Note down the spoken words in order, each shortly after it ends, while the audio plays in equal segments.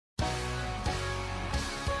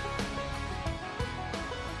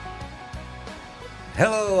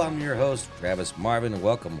Hello, I'm your host, Travis Marvin, and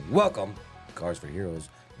welcome to Cars for Heroes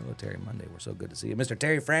Military Monday. We're so good to see you. Mr.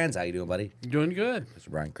 Terry Franz, how you doing, buddy? Doing good. Mr.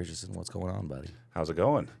 Brian Christensen, what's going on, buddy? How's it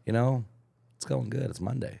going? You know, it's going good. It's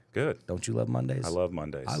Monday. Good. Don't you love Mondays? I love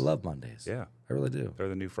Mondays. I love Mondays. Yeah. I really do. They're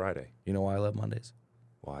the new Friday. You know why I love Mondays?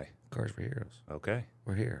 Why? Cars for Heroes. Okay.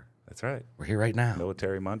 We're here. That's right. We're here right now.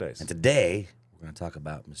 Military Mondays. And today, we're going to talk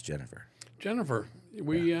about Miss Jennifer. Jennifer,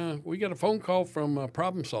 we got a phone call from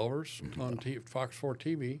Problem Solvers on Fox 4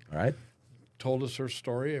 TV. All right? Told us her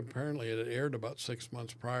story. Apparently, it had aired about 6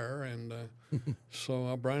 months prior, and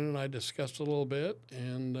so Brian and I discussed a little bit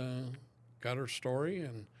and got her story.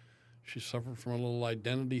 And she suffered from a little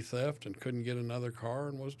identity theft and couldn't get another car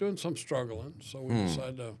and was doing some struggling. So we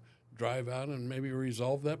decided to drive out and maybe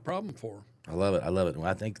resolve that problem for her. I love it. I love it. Well,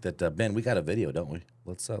 I think that, Ben, we got a video, don't we?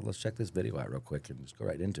 Let's check this video out real quick and just go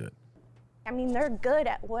right into it. I mean, they're good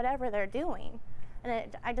at whatever they're doing.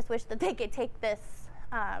 And I just wish that they could take this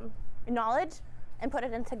knowledge and put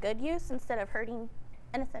it into good use instead of hurting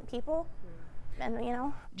innocent people. And, you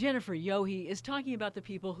know. Jennifer Yohe is talking about the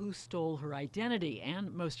people who stole her identity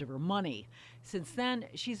and most of her money. Since then,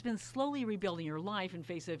 she's been slowly rebuilding her life in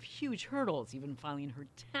face of huge hurdles. Even filing her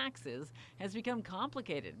taxes has become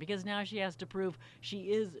complicated because now she has to prove she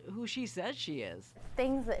is who she says she is.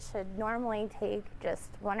 Things that should normally take just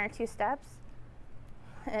 1 or 2 steps,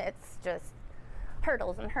 it's just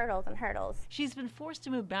hurdles and hurdles and hurdles. She's been forced to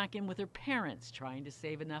move back in with her parents, trying to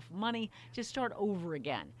save enough money to start over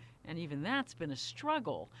again. And even that's been a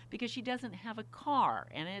struggle because she doesn't have a car,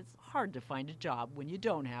 and it's hard to find a job when you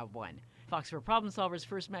don't have one. Fox 4 Problem Solvers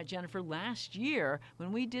first met Jennifer last year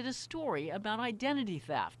when we did a story about identity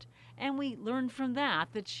theft. And we learned from that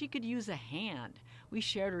she could use a hand. We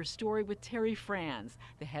shared her story with Terry Franz,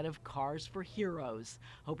 the head of Cars for Heroes,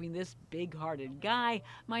 hoping this big-hearted guy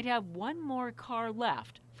might have one more car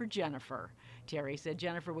left for Jennifer. Terry said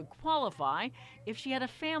Jennifer would qualify if she had a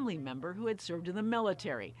family member who had served in the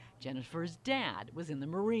military. Jennifer's dad was in the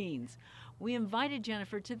Marines. We invited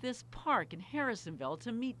Jennifer to this park in Harrisonville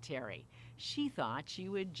to meet Terry. She thought she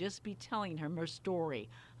would just be telling him her story,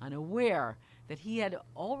 unaware that he had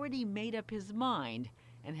already made up his mind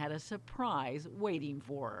and had a surprise waiting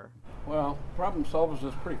for her. Well, Problem Solvers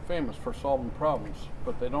is pretty famous for solving problems,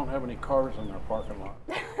 but they don't have any cars in their parking lot.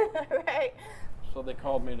 Right. So they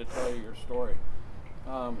called me to tell you your story.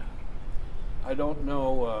 I don't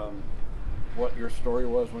know what your story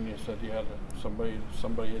was when you said you had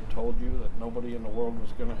somebody had told you that nobody in the world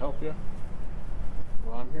was going to help you.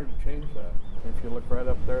 Well, I'm here to change that. If you look right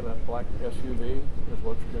up there, that black SUV is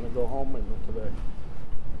what you're going to go home in today.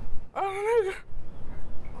 Oh,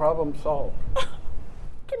 Problem solved.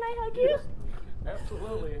 can I hug you?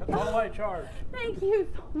 Absolutely. That's all I charge. Thank you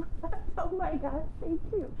so much. Oh my gosh, thank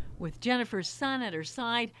you. With Jennifer's son at her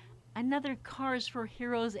side, another Cars for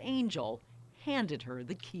Heroes angel handed her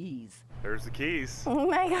the keys. There's the keys. Oh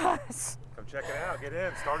my gosh. Come check it out. Get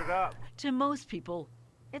in. Start it up. To most people,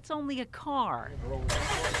 it's only a car.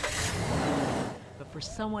 But for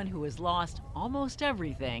someone who has lost almost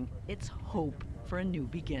everything, it's hope for a new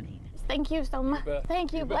beginning. Thank you so much. bet.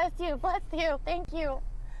 Thank you. You Bless bet. you. Bless you. Thank you.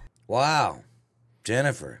 Wow.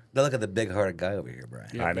 Jennifer. Now look at the big-hearted guy over here, Brian.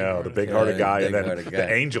 Yeah, I know, the big-hearted big-hearted guy, and then big-hearted guy.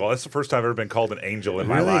 the angel. That's the first time I've ever been called an angel in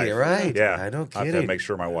my Really? life. You're right. Yeah. I don't I have kidding. to make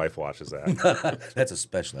sure my wife watches that. That's a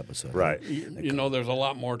special episode. Right. You know, there's a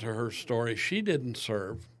lot more to her story. She didn't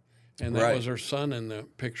serve, and that Right. was her son in the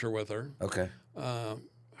picture with her. Okay.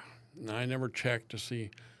 Now, I never checked to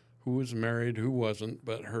see who was married, who wasn't,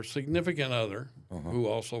 but her significant other, who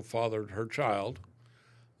also fathered her child,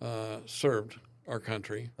 served our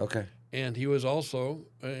country. Okay. And he was also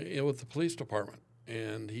with the police department,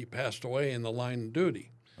 and he passed away in the line of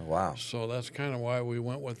duty. Oh, wow. So that's kind of why we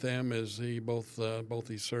went with them. Is he both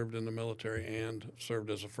he served in the military and served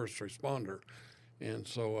as a first responder, and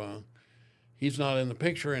so he's not in the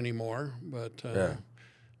picture anymore. But Yeah.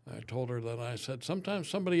 I told her that I said sometimes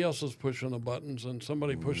somebody else is pushing the buttons, and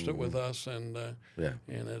somebody pushed it with us, and Yeah.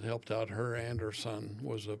 and it helped out her, and her son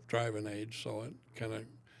was of driving age, so it kind of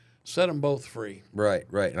set them both free. Right,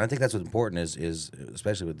 right. And I think that's what's important is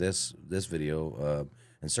especially with this video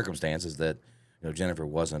and circumstances that Jennifer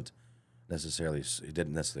wasn't necessarily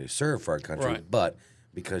didn't necessarily serve for our country, Right. but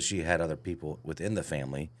because she had other people within the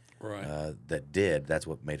family Right. that did, that's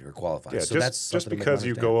what made her qualify. Yeah, so just, that's just something to because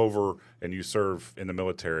you understand. go over and you serve in the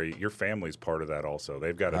military, your family's part of that also.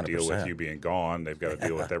 They've got to deal 100%. with you being gone. They've got to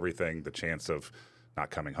deal with everything, the chance of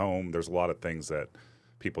not coming home. There's a lot of things that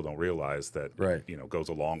people don't realize that Right. goes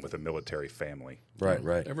along with a military family. Right,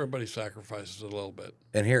 right. Everybody sacrifices a little bit.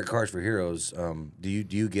 And here at Cars for Heroes, do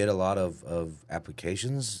you get a lot of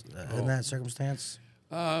applications in that circumstance?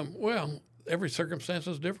 Well, every circumstance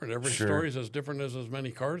is different. Every Sure. story is as different as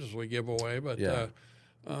many cards as we give away. But Yeah.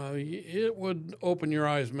 it would open your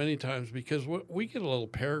eyes many times because we get a little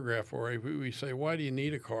paragraph where we say, "Why do you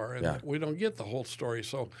need a car?" And Yeah. we don't get the whole story.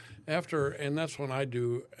 So and that's when I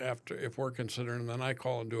do after if we're considering, then I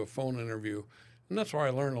call and do a phone interview, and that's where I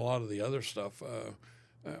learn a lot of the other stuff.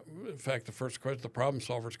 In fact, the first question the problem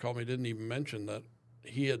solvers called me didn't even mention that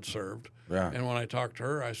he had served. Yeah. And when I talked to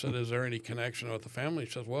her, I said, "Is there any connection with the family?"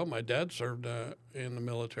 She says, "Well, my dad served in the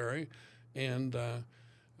military, and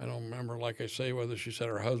I don't remember, like I say, whether she said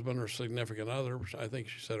her husband or significant other. I think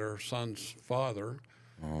she said her son's father.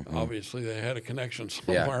 Obviously, they had a connection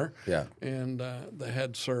somewhere. Yeah. And they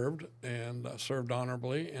had served and served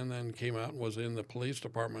honorably, and then came out and was in the police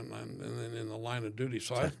department and then in the line of duty.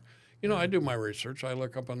 So I do my research. I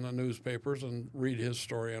look up in the newspapers and read his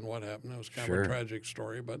story on what happened. It was kind of Sure. a tragic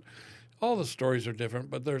story, but all the stories are different.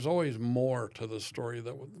 But there's always more to the story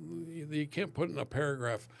that you can't put in a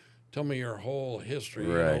paragraph. Tell me your whole history.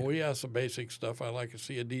 Right. We ask the basic stuff. I like to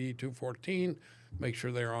see a DD 214, make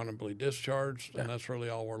sure they're honorably discharged, and that's really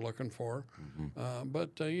all we're looking for.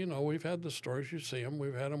 But we've had the stories. You see them.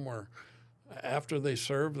 We've had them where after they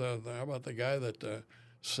served, how about the guy that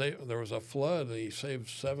there was a flood, and he saved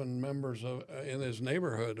 7 members in his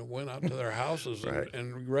neighborhood and went out to their houses Right.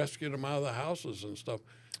 and rescued them out of the houses and stuff.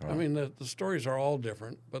 I mean, the stories are all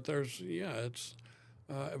different, but it's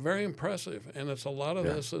very impressive. And it's a lot of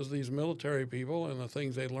this is these military people and the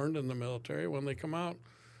things they learned in the military when they come out.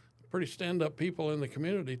 Pretty stand-up people in the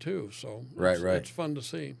community, too. So Right. it's fun to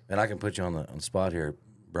see. And I can put you on the spot here,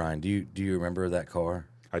 Brian. Do you remember that car?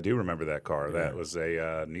 I do remember that car. That was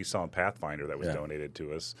a Nissan Pathfinder that was Yeah. donated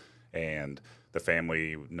to us, and the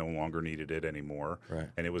family no longer needed it anymore. Right.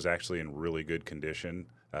 And it was actually in really good condition.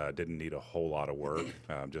 Didn't need a whole lot of work,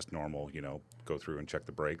 just normal, go through and check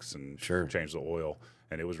the brakes and Sure. change the oil,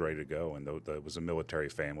 and it was ready to go. And it was a military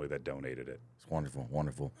family that donated it. It's wonderful,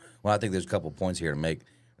 wonderful. Well, I think there's a couple points here to make,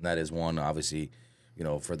 and that is one, obviously,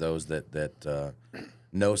 for those that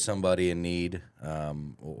know somebody in need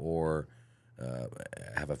or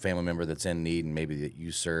have a family member that's in need, and maybe that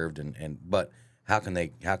you served, but how can they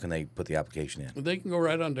put the application in? They can go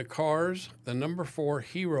right onto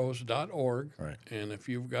heroes.org. Right. And if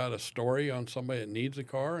you've got a story on somebody that needs a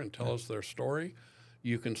car and tell us their story,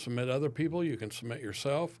 you can submit other people. You can submit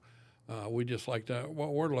yourself. We just like to,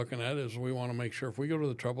 what we're looking at is we want to make sure if we go to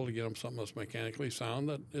the trouble to get them something that's mechanically sound,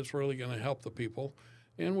 that it's really going to help the people.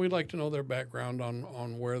 And we'd like to know their background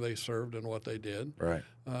on where they served and what they did. Right.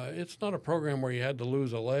 It's not a program where you had to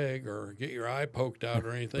lose a leg or get your eye poked out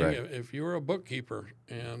or anything. Right. If you were a bookkeeper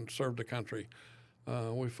and served the country,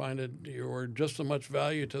 we find that you were just as much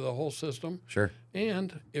value to the whole system. Sure.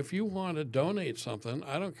 And if you want to donate something,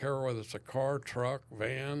 I don't care whether it's a car, truck,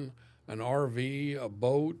 van, an RV, a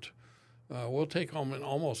boat, we'll take home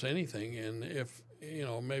almost anything. And if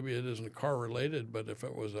maybe it isn't car related, but if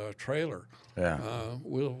it was a trailer, Yeah.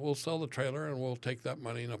 we'll sell the trailer and we'll take that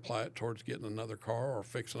money and apply it towards getting another car or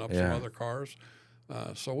fixing up some Yeah. other cars.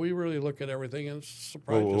 So we really look at everything, and it's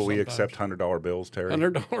surprising. Will we accept $100 bills, Terry?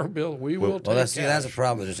 $100 bill? We will take Well, that's cash. a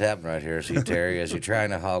problem that just happened right here. See, Terry, as you're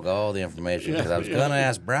trying to hog all the information, because I was going to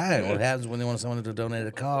ask Brian what happens when they want someone to donate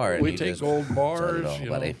a car. And We he take just gold said it bars, all,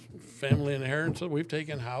 buddy. family inheritances. We've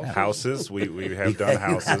taken houses. Houses, we have done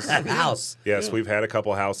houses. House. Yes, we've had a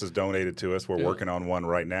couple houses donated to us. We're working on one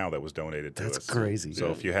right now that was donated to us. That's crazy. So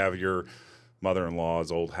if you have your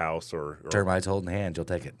mother-in-law's old house or Termites holding hands, you'll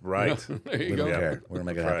take it. right, There you We don't go. care. We're gonna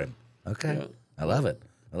make it That's happen. Okay, I love it.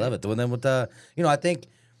 I love it. Well, then with I think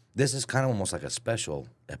this is kind of almost like a special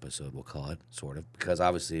episode. We'll call it sort of because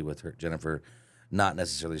obviously with her, Jennifer, not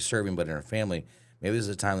necessarily serving, but in her family, maybe this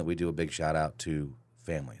is a time that we do a big shout out to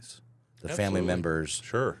families, the family Absolutely. members.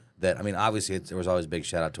 sure. That obviously there was always a big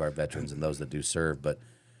shout out to our veterans and those that do serve, but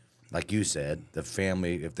like you said, the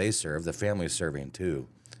family, if they serve, the family is serving too,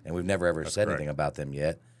 and we've never ever said correct. anything about them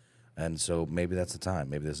yet. And so maybe that's the time.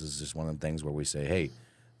 Maybe this is just one of the things where we say, hey,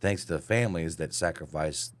 thanks to the families that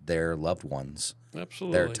sacrifice their loved ones,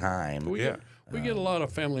 Absolutely. their time. We Yeah. get a lot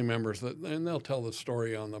of family members and they'll tell the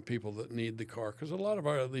story on the people that need the car, because a lot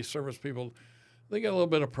of these service people, they get a little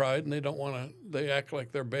bit of pride and they don't want to. They act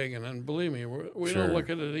like they're begging, and believe me, we Sure. don't look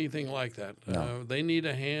at it anything like that. No. They need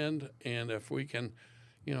a hand, and if we can,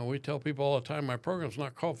 we tell people all the time, my program's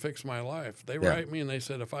not called Fix My Life. They Yeah. write me and they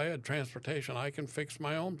said, if I had transportation, I can fix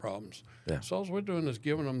my own problems. Yeah. So all we're doing is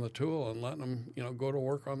giving them the tool and letting them, go to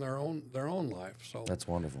work on their own life. So That's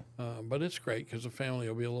wonderful. but it's great because the family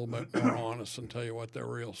will be a little bit more honest and tell you what their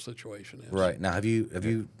real situation is. Right now, do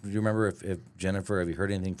you remember if Jennifer? Have you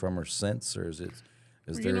heard anything from her since, or is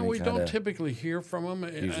Is You there know, any we don't kinda- typically hear from them,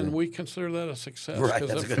 Usually. and we consider that a success. Right, 'cause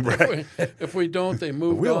that's if, a good if we don't, they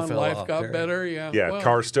moved wheel on, fell life off, got Terry. better. Yeah. Yeah, well,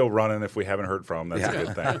 car's still running if we haven't heard from them. That's a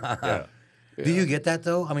good thing. Yeah. Do you get that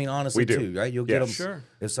though? I mean, honestly, We do. too, right? You'll get them. Yes. Sure.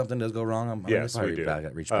 If something does go wrong, I'm Yes, probably we do.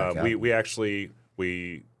 reach back out. We actually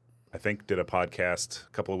I think did a podcast a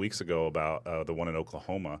couple of weeks ago about the one in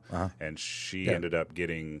Oklahoma, and she ended up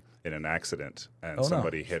getting in an accident, and Oh, no.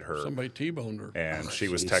 somebody hit her. Somebody T-boned her. And she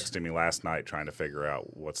was jeez. texting me last night trying to figure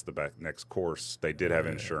out what's the next course. They did have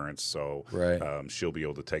insurance, so Right. she'll be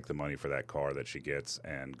able to take the money for that car that she gets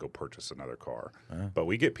and go purchase another car. But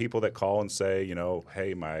we get people that call and say, you know,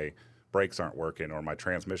 hey, my brakes aren't working or my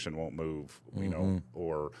transmission won't move, you know,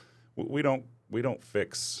 or we don't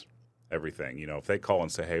fix everything. You know, if they call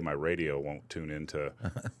and say, hey, my radio won't tune into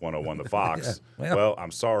 101 The Fox, Yeah. well,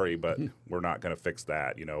 I'm sorry, but we're not going to fix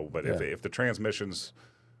that, you know. But if the transmission's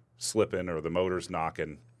slipping or the motor's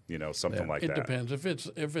knocking, you know, something like It that. depends if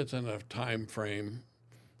it's in a time frame,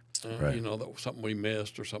 Right. you know, that something we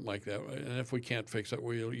missed or something like that. And if we can't fix it,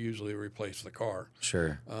 we'll usually replace the car.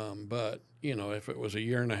 Sure. But you know, if it was a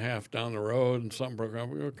year and a half down the road and something broke up,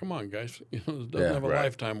 we go, come on, guys, you know, it doesn't Yeah. have a Right.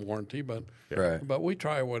 lifetime warranty, but Right. but we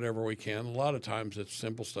try whatever we can. A lot of times it's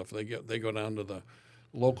simple stuff. They go down to the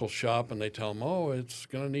local shop and they tell them, oh, it's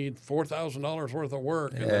going to need $4,000 worth of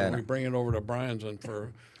work, and then Yeah. we bring it over to Brian's and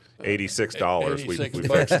for $86. We $86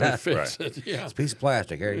 fix they that. fix Right. it. Yeah. It's a piece of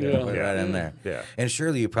plastic. Here you go. Yeah. Put it right in there. Yeah. And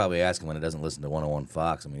surely you probably ask him when it doesn't listen to 101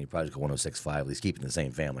 Fox. I mean, you probably just go 106.5. He's keeping the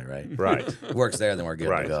same family, right? Right. Works there, then we're good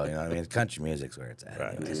Right. to go. You know what I mean? Country music's where it's at.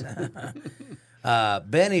 Right. Anyways.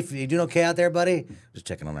 Ben, if you doing okay out there, buddy? Just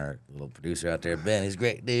checking on our little producer out there, Ben. He's a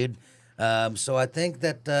great dude. So I think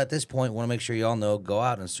that at this point, want to make sure you all know, go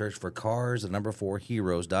out and search for cars, the number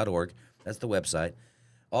 4heroes.org. That's the website.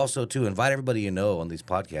 Also, too, invite everybody you know on these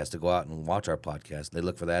podcasts to go out and watch our podcast. They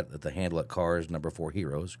look for that at the handle at cars, number 4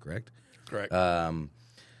 heroes, correct? Correct. Am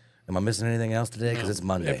I missing anything else today? Because it's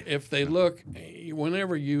Monday. If they look,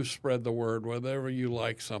 whenever you spread the word, whenever you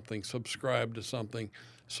like something, subscribe to something,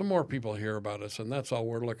 some more people hear about us, and that's all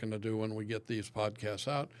we're looking to do when we get these podcasts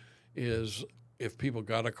out. Is if people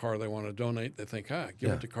got a car they want to donate, they think,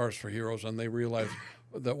 give it to Cars for Heroes, and they realize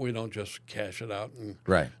that we don't just cash it out and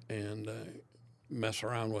Right. mess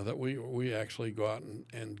around with it. We actually go out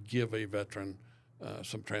and give a veteran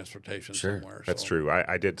some transportation Sure. somewhere. That's So- true.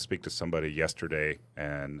 I did speak to somebody yesterday,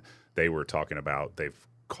 and they were talking about they've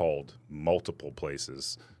called multiple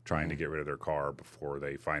places trying to get rid of their car before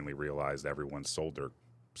they finally realized everyone sold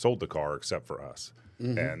the car except for us.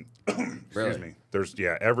 And excuse Really? me, there's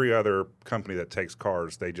every other company that takes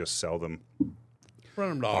cars, they just sell them Run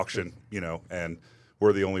them to auction, you know, and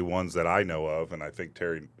we're the only ones that I know of, and I think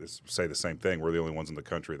Terry say the same thing. We're the only ones in the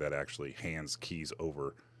country that actually hands keys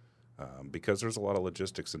over. Because there's a lot of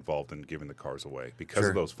logistics involved in giving the cars away because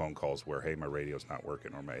of those phone calls where, hey, my radio's not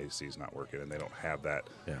working or my AC is not working, and they don't have that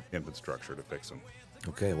infrastructure to fix them.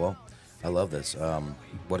 Okay, well, I love this.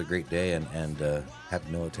 What a great day, and happy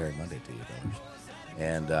Military Monday to you, fellas.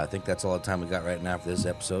 And I think that's all the time we got right now for this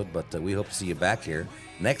episode, but we hope to see you back here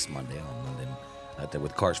next Monday on Monday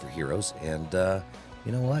with Cars for Heroes. And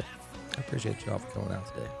you know what? I appreciate you all for coming out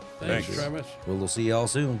today. Thanks, Thanks. Travis. We'll see you all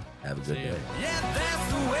soon. Have a good See ya. day. Yeah,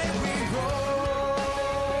 that's the way we roll.